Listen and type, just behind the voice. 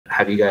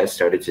have you guys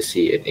started to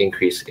see an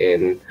increase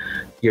in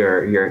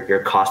your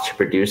cost to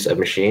produce a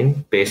machine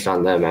based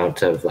on the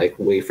amount of like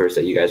wafers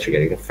that you guys are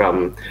getting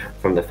from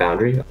the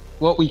foundry?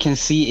 What we can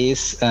see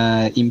is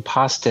in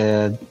past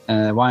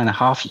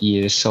 1.5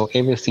 years, so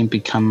everything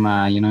become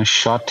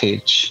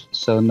shortage.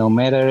 So no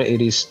matter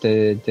it is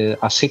the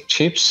ASIC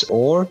chips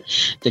or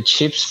the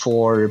chips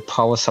for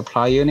power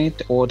supply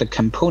unit or the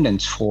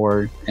components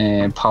for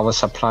power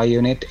supply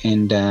unit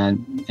and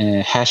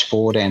hash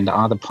board and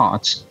other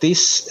parts,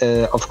 this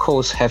of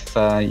course have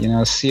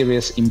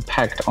serious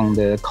impact on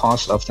the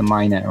cost of the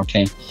miner,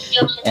 okay,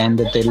 and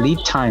the lead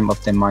time of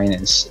the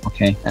miners,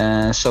 okay.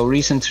 So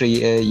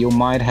recently you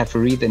might have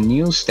read the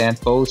news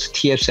that both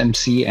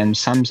TSMC and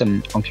Samsung,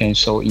 okay,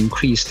 so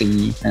increase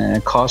the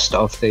cost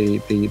of the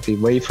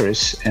wafers.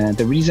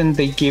 The reason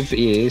they give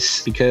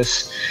is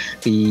because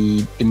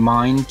the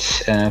demand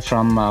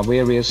from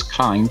various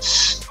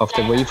clients of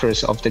the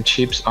wafers of the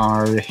chips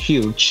are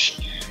huge,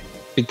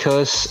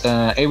 because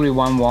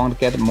everyone wants to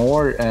get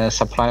more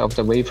supply of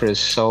the wafers.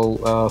 So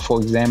for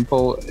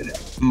example,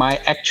 my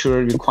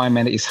actual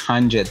requirement is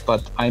 100,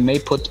 but I may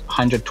put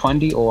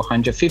 120 or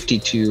 150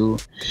 to,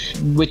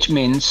 which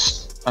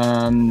means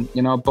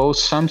both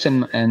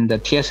Samsung and the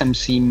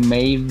TSMC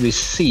may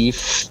receive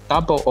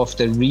double of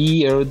the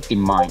real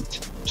demand.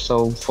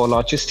 So for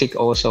logistic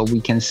also, we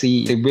can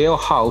see the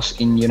warehouse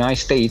in United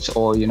States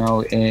or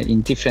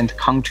in different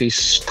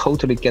countries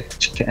totally get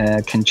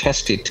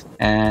congested.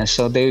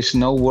 So there is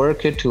no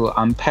worker to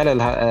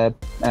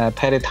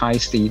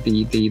palletize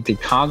the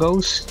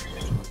cargoes,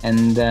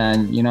 and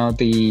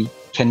the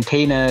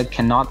container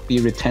cannot be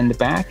returned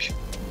back.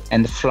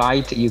 And the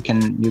flight, you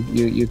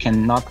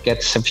cannot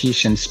get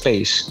sufficient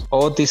space.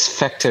 All these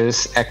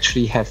factors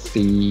actually have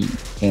the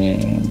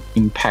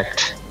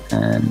impact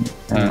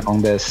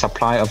on the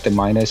supply of the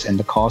miners and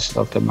the cost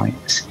of the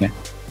miners. Yeah.